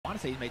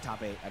to say he's made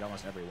top 8 at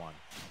almost every one.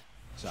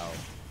 So,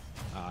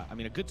 I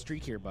mean, a good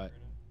streak here, but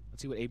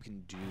let's see what Abe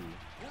can do.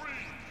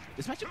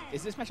 Is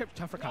this matchup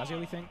tough for Kazuya,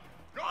 we think?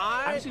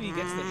 Obviously, he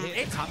gets the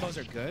hit. The combos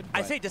are good.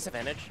 I say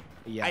disadvantage.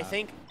 Yeah. I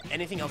think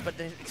anything else, but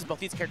because both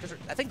these characters are,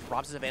 I think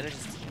Rob's disadvantage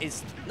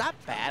is not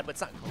bad, but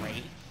it's not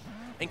great.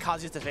 And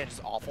Kazuya's disadvantage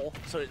is awful,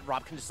 so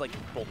Rob can just like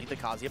bully the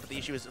Kazuya. But the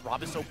issue is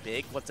Rob is so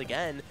big. Once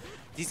again,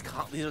 these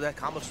are that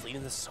combos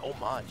leading to so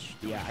much.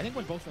 Yeah, I think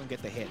when both of them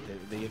get the hit,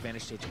 the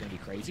advantage states are going to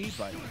be crazy.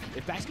 But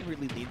if Baskin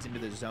really leads into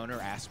the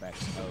zoner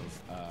aspects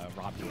of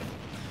Rob here,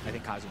 I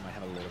think Kazuya might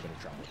have a little bit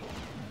of trouble.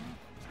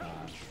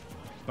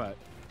 But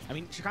I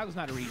mean, Chicago's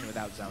not a region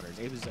without zoners.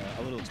 Abe is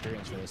a little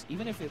experienced for this.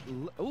 Even if it,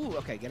 ooh,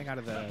 okay, getting out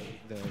of the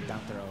down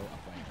throw up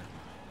laner.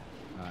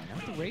 Now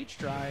with the rage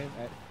drive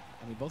at.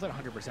 I mean, both at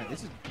 100%.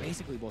 This is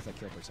basically both at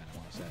kill percent, I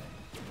want to say.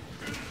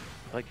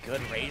 Like good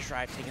rage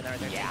drive, taking that right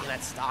there, taking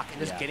that stock, and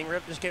just getting rid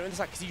of the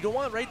stock. Because you don't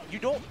want, right? You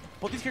don't.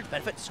 Both these characters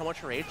benefit so much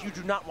from rage. You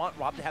do not want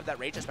Rob to have that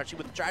rage, especially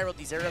with Gyro,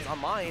 these areas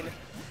online,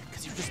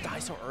 because you just die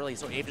so early.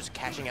 So Abe just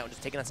cashing out and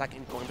just taking that stock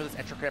and going for this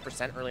extra credit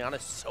percent early on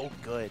is so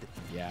good.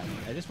 Yeah,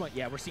 at this point,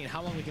 yeah, we're seeing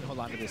how long we can hold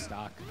on to this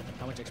stock.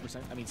 How much X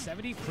percent? I mean,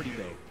 70, pretty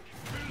big.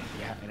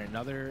 Yeah, and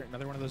another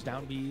one of those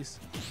down Bs.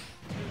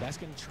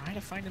 Baskin trying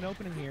to find an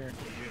opening here.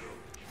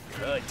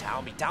 Good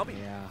down B. Down B.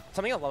 Yeah.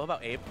 Something I love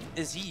about Abe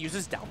is he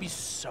uses down B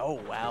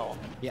so well.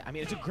 Yeah, I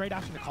mean, it's a great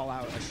option to call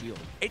out a shield.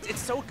 It's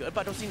so good,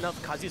 but I don't see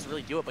enough Kazuya to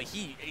really do it. But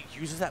he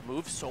uses that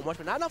move so much,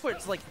 but not enough where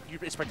it's like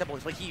it's predictable.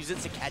 It's like he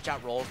uses it to catch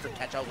out rolls, to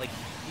catch out like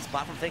these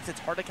platform things.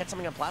 It's hard to catch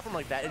something on platform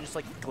like that and just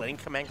like letting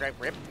command grab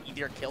rip,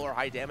 either kill or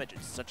high damage.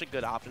 It's such a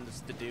good option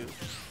to do.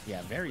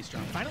 Yeah, very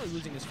strong. Finally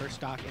losing his first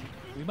stock,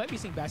 and we might be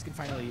seeing Baskin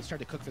finally start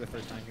to cook for the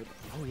first time here.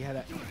 Oh yeah,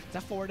 is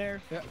that forward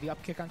air? The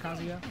up kick on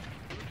Kazuya?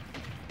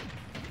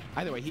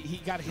 Either way, he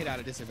got a hit out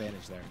of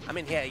disadvantage there. I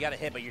mean, yeah, you got a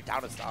hit, but you're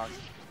down to stock.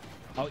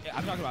 Oh,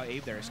 I'm talking about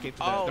Abe there. Escaped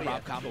the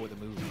Rob combo with a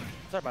move.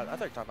 I thought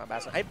you were talking about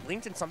Baskin. I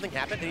blinked and something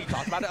happened, and you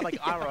talked about it. I'm like,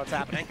 I don't know what's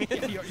happening.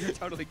 Yeah, you're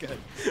totally good.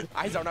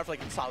 I zoned out for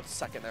like a solid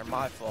second there.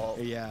 My fault.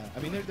 Yeah. I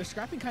mean, they're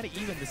scrapping kind of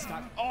even. The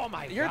stock. Oh,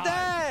 my God. You're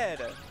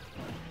dead.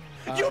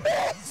 You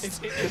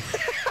missed.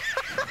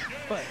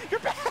 But you're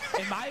bad.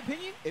 In my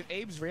opinion, if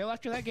Abe's real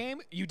after that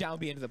game, you down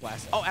B into the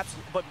blast. Oh,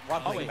 absolutely. But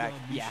Rob back.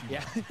 Yeah.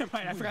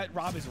 Right, I forgot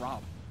Rob is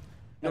Rob.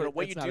 No,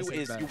 what you do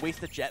is you waste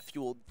the jet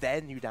fuel,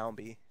 then you down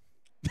B.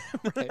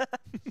 Right.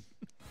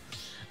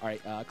 All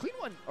right, clean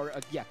one, or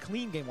yeah,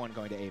 clean game one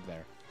going to Abe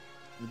there.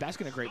 I mean,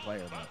 Baskin a great player,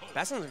 though.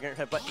 Baskin's a great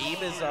player, but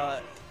Abe is,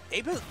 I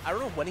don't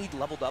know when he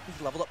leveled up.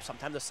 He leveled up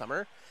sometime this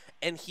summer,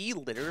 and he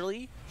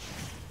literally,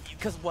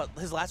 because what,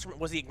 his last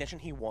was the Ignition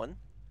he won?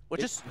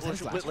 Which is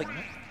like,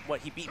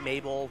 what, he beat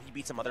Mabel, he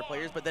beat some other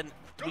players, but then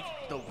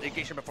the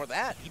Ignition before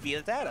that, he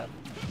beat Atata.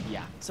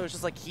 Yeah. So it's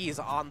just like he is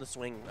on the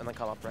swing and the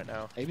come up right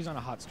now. Abe's on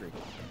a hot streak.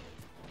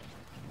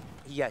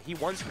 Yeah, he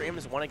won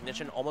Screams, won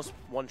Ignition, almost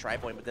won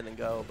Tri-Point, but didn't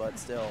go, but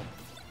still.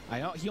 I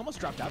know, he almost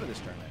dropped out of this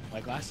tournament,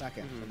 like last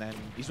second, and then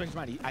he swings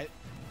around.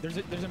 There's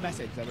a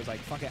message that was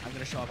like, fuck it, I'm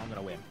going to show up, I'm going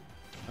to win.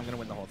 I'm going to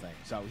win the whole thing.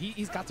 So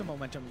he's got some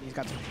momentum. He's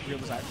got some real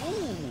desire.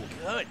 Ooh!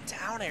 Good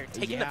down air.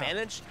 Taking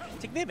advantage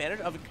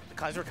of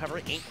Kazuya's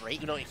recovery ain't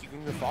great. You know, if you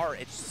can go far,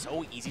 it's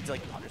so easy to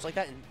like punish like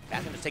that, and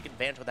Baskin just take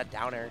advantage of that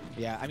down air.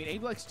 Yeah, I mean,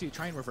 Abe likes to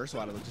try and reverse a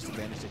lot of those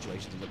disadvantage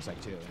situations, it looks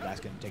like, too. And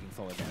Baskin taking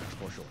full advantage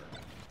for sure.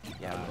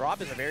 Yeah,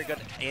 Rob is a very good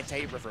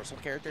anti-reversal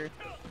character.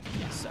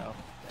 Yeah. So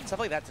stuff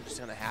like that's just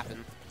going to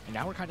happen. And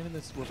now we're kind of in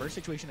this reverse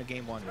situation of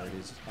game one where it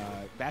is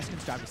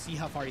Baskin's job to see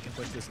how far he can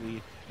push this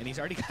lead, and he's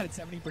already got it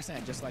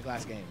 70% just like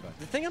last game. But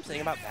the thing I'm saying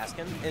about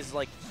Baskin is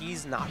like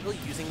he's not really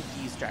using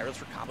these gyros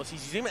for combos.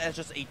 He's using them as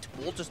just a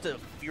tool just to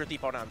fear the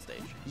opponent on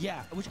stage.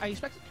 Yeah, which I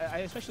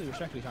especially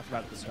respect we talked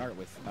about at the start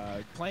with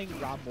playing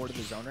Rob more to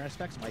the zoner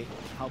aspects might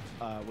help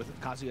with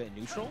Kazuya in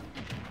neutral,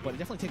 but it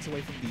definitely takes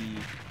away from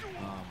the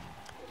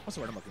what's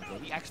the word I'm looking for?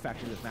 The X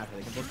factor of this match, where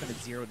they can both kind of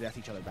zero death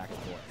each other back and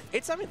forth.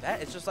 It's not even that.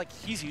 It's just like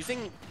he's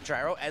using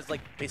Gyro as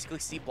like basically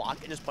C block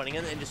and just putting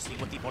in and just see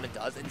what the opponent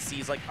does and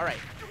sees like, all right,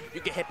 you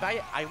get hit by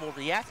it, I will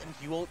react, and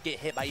you will get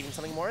hit by even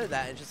something more of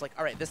that. And just like,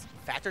 all right, this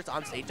factor's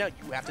on stage now.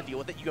 You have to deal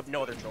with it. You have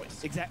no other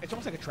choice. Exactly. It's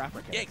almost like a trapper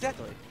character. Yeah,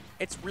 exactly.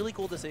 It's really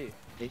cool to see.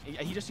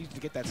 He just needs to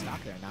get that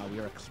stock there. Now we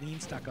are a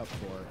clean stock up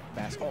for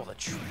Baskin. Oh, the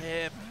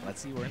trip.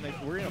 Let's see. We're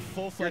in a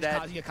full-fledged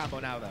Kazuya combo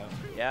now, though.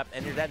 Yep,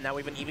 and you're dead. Now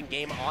we have an even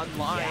game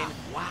online. Yeah.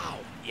 Wow.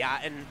 Yeah,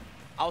 and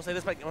I'll say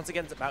this once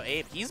again about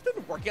Abe. He's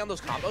been working on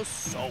those combos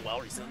so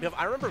well recently.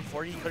 I remember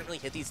before he couldn't really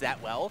hit these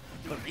that well,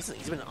 but recently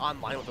he's been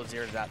online with those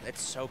zero to death.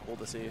 It's so cool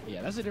to see.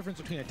 Yeah, that's the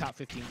difference between a top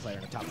 15 player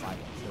and a top 5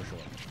 one, for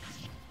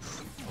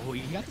sure. Oh,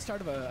 he got the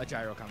start of a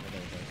gyro combo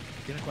there,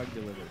 but didn't quite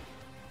deliver.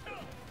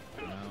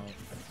 No.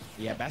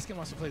 Yeah, Baskin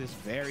wants to play this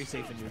very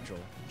safe and neutral.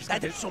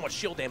 That did so much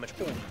shield damage.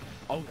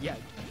 Oh, yeah.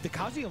 The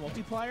Kazuya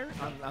multiplier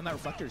on that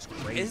reflector is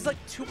crazy. It's like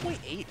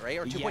 2.8, right?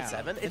 Or 2.7?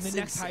 Yeah. And the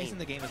next highest in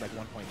the game is like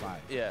 1.5.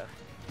 Yeah.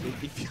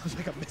 It feels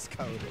like a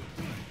miscode.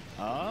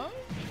 Oh?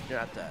 You're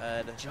not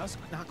dead. Just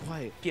not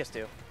quite.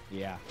 PS2.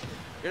 Yeah.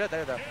 You're not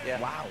there, though.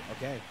 Yeah. Wow.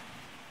 Okay.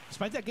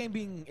 Despite that game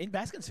being in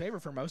Baskin's favor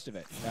for most of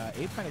it,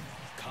 Abe kind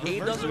of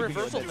Abe does the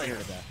reversal thing.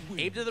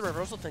 Abe did the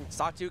reversal thing,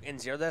 stock Duke and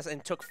 0-dash,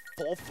 and took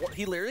full.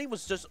 He literally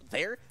was just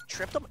there,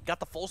 tripped him, got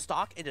the full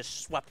stock, and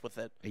just swept with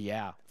it.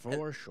 Yeah,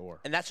 for sure.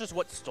 And that's just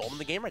what stole him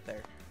the game right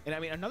there. And I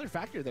mean, another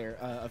factor there,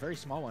 a very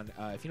small one.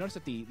 If you notice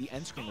at the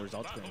end screen, the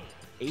results screen,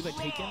 Abe had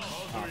taken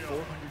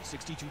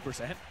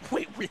 462%.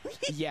 Wait, really?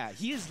 Yeah,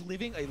 he is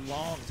living a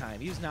long time.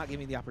 He is not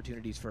giving the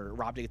opportunities for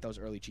Rob to get those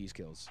early cheese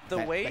kills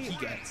that he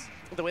gets.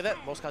 The way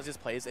that most Kazuya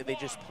plays, they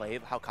just play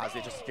how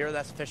Kazuya just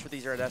 0-dash, fish with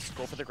the 0-dash,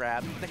 go for the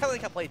grab. They kind of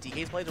like how play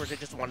DK's plays where they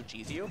just want to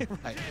cheese you.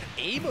 Right.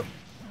 Abe,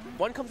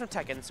 one comes from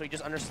Tekken, so he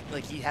just understands,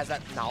 like, he has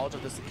that knowledge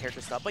of this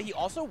character stuff, but he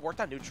also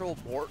worked on neutral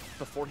more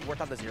before he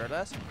worked on the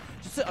 0-dash,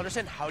 just to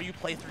understand how you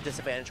play through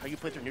disadvantage, how you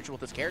play through neutral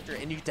with this character,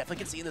 and you definitely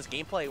can see in this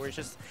gameplay where it's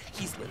just,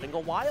 he's living a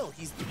while.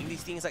 He's doing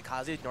these things that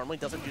Kazuya normally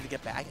doesn't do to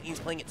get back, and he's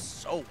playing it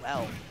so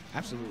well.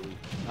 Absolutely.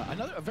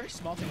 A very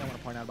small thing I want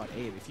to point out about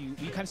Abe, if you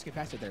kind of skip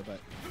past it there, but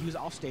he was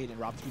all stayed and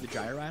Rob threw the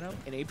gyro,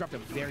 and Abe dropped a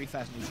very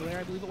fast neutral air,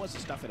 I believe it was, to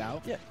stuff it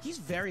out. Yeah. He's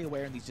very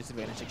aware in these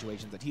disadvantage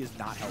situations that he is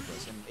not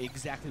helpless, and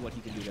exactly what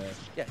he can do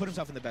to put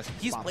himself in the best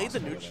He's played the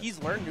neutral.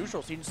 He's learned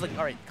neutral, so he's just like,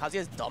 all right,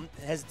 Kazuya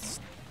has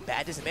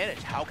bad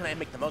disadvantage. How can I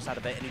make the most out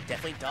of it? And he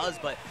definitely does,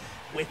 but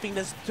whipping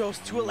those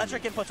two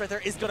electric inputs right there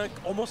is going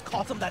to almost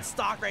cost him that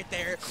stock right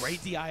there.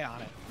 Great DI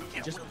on it.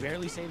 Yeah, just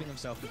barely saving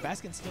himself. But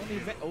Baskin still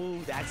needs it. Oh,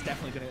 that's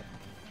definitely going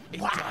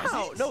to...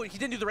 Wow! No, he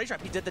didn't do the rage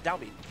trap. He did the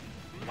downbeat.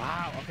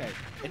 Wow, okay.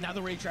 And now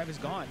the rage trap is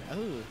gone.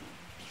 Oh.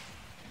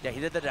 Yeah, he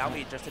did the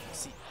downbeat just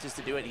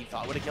to do it. He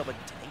thought would have killed, but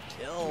didn't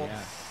kill.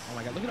 Yeah. Oh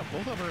my god, look at them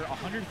both over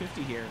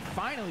 150 here.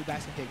 Finally,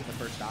 Baskin taking the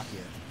first stock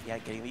here. Yeah,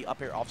 getting the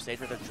up air off stage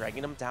where they're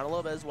dragging him down a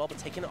little bit as well, but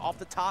taking it off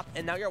the top.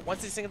 And now you're at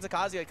 160 against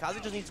Kazuya.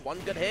 Kazuya just needs one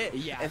good hit.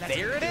 Yeah, and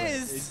there it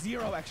is.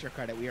 0 extra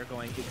credit. We are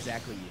going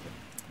exactly even.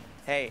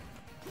 Hey,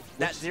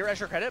 that's 0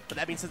 extra credit, but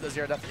that means that the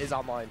 0-dash is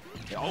online.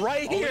 Oh,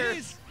 right here. It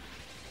is.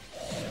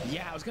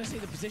 Yeah, I was going to say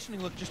the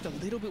positioning looked just a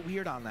little bit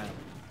weird on that.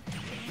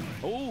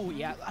 Oh,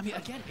 yeah. I mean,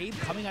 again, Abe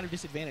coming out of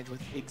disadvantage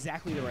with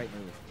exactly the right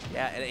move.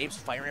 Yeah, and Abe's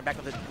firing back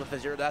with the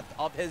 0-dash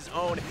of his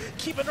own.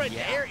 Keeping right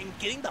there and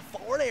getting the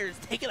forward airs,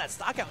 taking that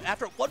stock out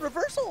after one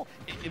reversal.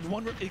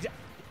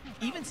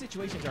 Even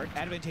situations are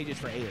advantageous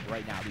for Abe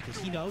right now because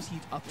he knows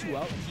he's up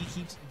 2-0 and he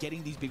keeps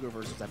getting these big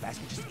reversals that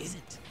Baskin just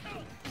isn't.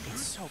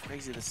 It's so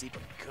crazy to see,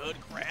 but good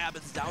grab.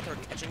 It's down there,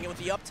 catching it with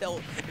the up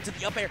tilt into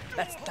the up air.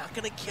 That's not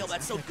going to kill.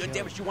 That's so good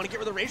damage. You want to get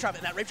rid of the rage trap,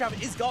 and that rage trap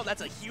is gone.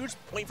 That's a huge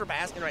point for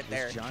Baskin right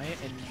there. Giant,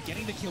 and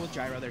getting the kill with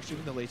gyro there,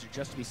 shooting the laser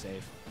just to be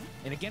safe.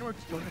 And again, we're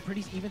in a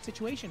pretty even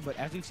situation, but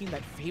as we've seen,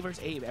 that favors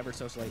Abe ever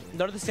so slightly.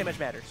 None of this damage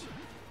matters.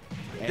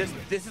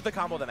 This is the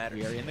combo that matters.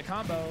 We are in the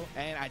combo,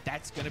 and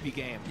that's going to be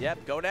game.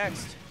 Yep, go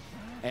next.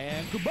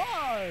 And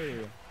goodbye!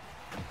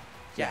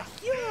 Yeah,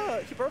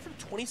 he brought from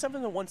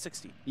 27 to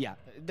 160. Yeah,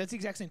 that's the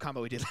exact same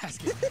combo we did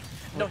last game.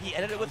 No, he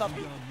ended it with up.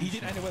 He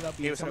did end it with up.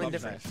 It was something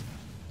different.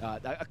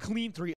 Nice. A clean 3.